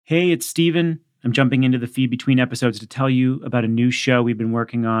Hey, it's Steven. I'm jumping into the feed between episodes to tell you about a new show we've been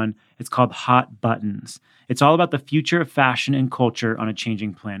working on. It's called Hot Buttons. It's all about the future of fashion and culture on a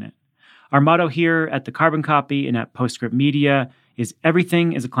changing planet. Our motto here at The Carbon Copy and at Postscript Media is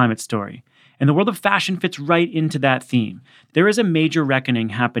everything is a climate story. And the world of fashion fits right into that theme. There is a major reckoning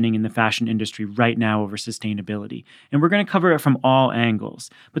happening in the fashion industry right now over sustainability, and we're going to cover it from all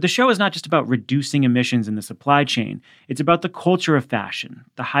angles. But the show is not just about reducing emissions in the supply chain. It's about the culture of fashion,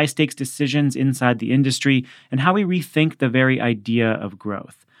 the high-stakes decisions inside the industry, and how we rethink the very idea of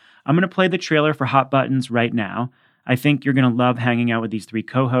growth. I'm going to play the trailer for Hot Buttons right now. I think you're going to love hanging out with these three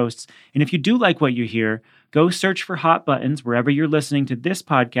co-hosts. And if you do like what you hear, go search for Hot Buttons wherever you're listening to this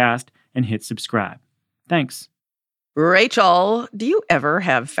podcast and hit subscribe. Thanks. Rachel, do you ever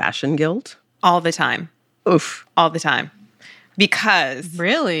have fashion guilt? All the time. Oof. All the time. Because...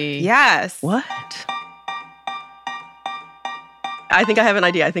 Really? Yes. What? I think I have an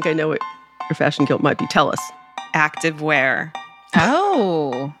idea. I think I know what your fashion guilt might be. Tell us. Active wear.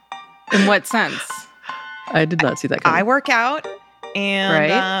 Oh. In what sense? I did not see that coming. I work out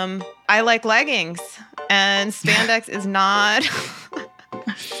and I like leggings. And spandex is not...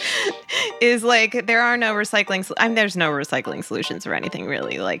 is like, there are no recycling... there's no recycling solutions or anything,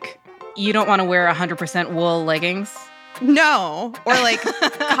 really. Like, you don't want to wear 100% wool leggings? No. Or like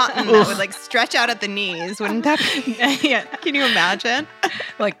cotton that would like stretch out at the knees. Wouldn't that be... Yeah. Can you imagine?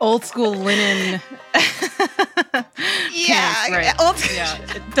 Like old school linen yeah. pants, right. Yeah.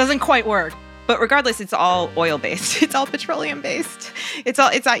 It doesn't quite work. But regardless, it's all oil-based. It's all petroleum-based.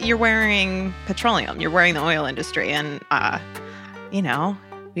 You're wearing petroleum. You're wearing the oil industry. And,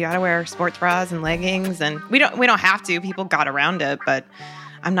 we got to wear sports bras and leggings. And we don't have to. People got around it, but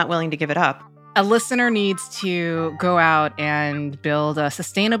I'm not willing to give it up. A listener needs to go out and build a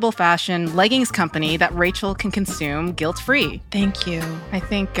sustainable fashion leggings company that Rachel can consume guilt-free. Thank you. I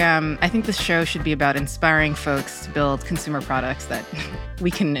think this show should be about inspiring folks to build consumer products that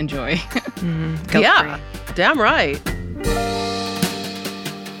we can enjoy. Guilt-free. Yeah, damn right.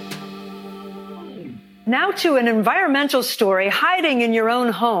 Now to an environmental story hiding in your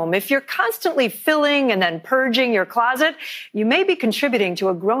own home. If you're constantly filling and then purging your closet, you may be contributing to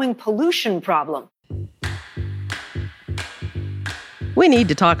a growing pollution problem. We need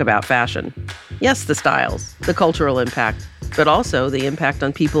to talk about fashion. Yes, the styles, the cultural impact, but also the impact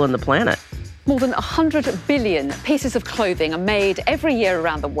on people and the planet. More than 100 billion pieces of clothing are made every year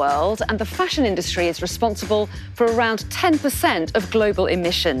around the world, and the fashion industry is responsible for around 10% of global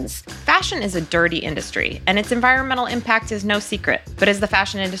emissions. Fashion is a dirty industry, and its environmental impact is no secret. But as the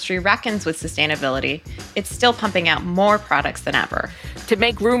fashion industry reckons with sustainability, it's still pumping out more products than ever. To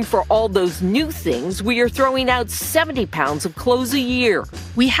make room for all those new things, we are throwing out 70 pounds of clothes a year.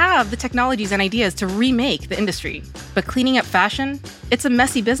 We have the technologies and ideas to remake the industry, but cleaning up fashion, it's a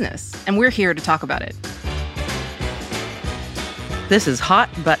messy business, and we're here to talk about it. This is Hot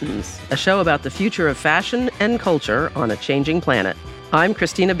Buttons, a show about the future of fashion and culture on a changing planet. I'm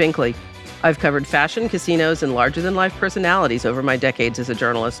Christina Binkley. I've covered fashion, casinos, and larger-than-life personalities over my decades as a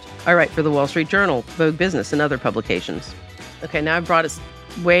journalist. I write for the Wall Street Journal, Vogue Business, and other publications. Okay, now I've brought us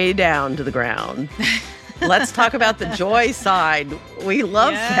way down to the ground. Let's talk about the joy side. We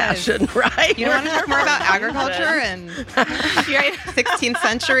love fashion, right? You don't want to talk more about agriculture and 16th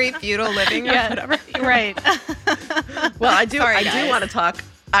century feudal living or whatever? Right. Well, I do Sorry, want to talk.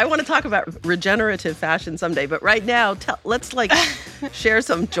 I want to talk about regenerative fashion someday, but right now, let's share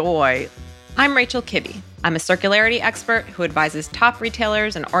some joy. I'm Rachel Kibbe. I'm a circularity expert who advises top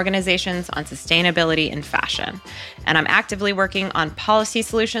retailers and organizations on sustainability in fashion. And I'm actively working on policy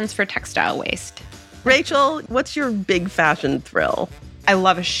solutions for textile waste. Rachel, what's your big fashion thrill? I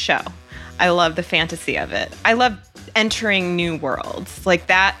love a show. I love the fantasy of it. I love entering new worlds. Like,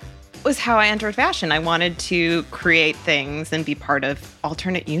 that was how I entered fashion. I wanted to create things and be part of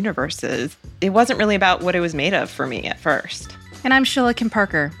alternate universes. It wasn't really about what it was made of for me at first. And I'm Sheila Kim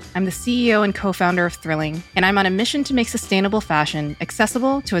Parker. I'm the CEO and co-founder of Thrilling, and I'm on a mission to make sustainable fashion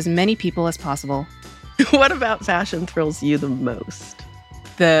accessible to as many people as possible. What about fashion thrills you the most?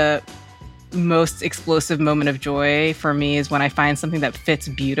 The most explosive moment of joy for me is when I find something that fits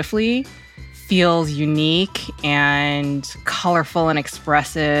beautifully, feels unique and colorful and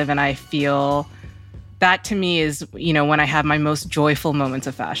expressive, and I feel that to me is, when I have my most joyful moments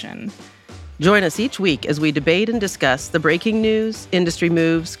of fashion. Join us each week as we debate and discuss the breaking news, industry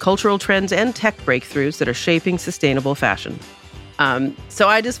moves, cultural trends, and tech breakthroughs that are shaping sustainable fashion. So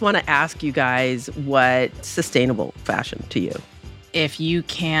I just want to ask you guys, what's sustainable fashion to you? If you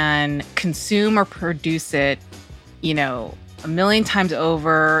can consume or produce it, a million times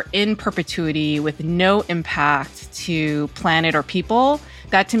over in perpetuity with no impact to planet or people,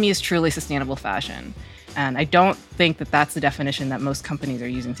 That to me is truly sustainable fashion. And I don't think that that's the definition that most companies are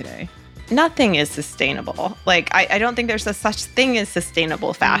using today. Nothing is sustainable. Like, I don't think there's a such thing as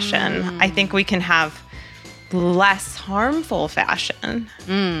sustainable fashion. I think we can have less harmful fashion.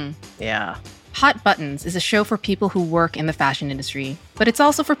 Yeah. Hot Buttons is a show for people who work in the fashion industry, but it's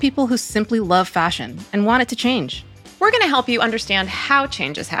also for people who simply love fashion and want it to change. We're going to help you understand how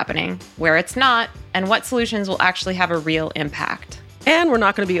change is happening, where it's not, and what solutions will actually have a real impact. And we're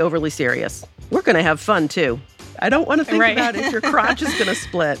not going to be overly serious. We're going to have fun, too. I don't want to think about if your crotch is going to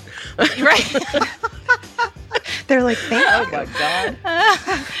split. Right. They're like, oh, my God.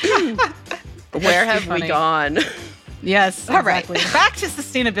 Where have we gone? Yes, all right. exactly. Back to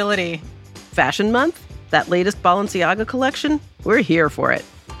sustainability. Fashion Month? That latest Balenciaga collection? We're here for it.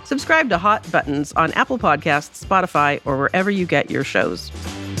 Subscribe to Hot Buttons on Apple Podcasts, Spotify, or wherever you get your shows.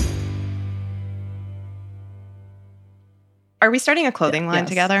 Are we starting a clothing line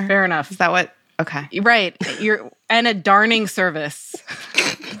together? Fair enough. Is that what? Okay. Right. And a darning service.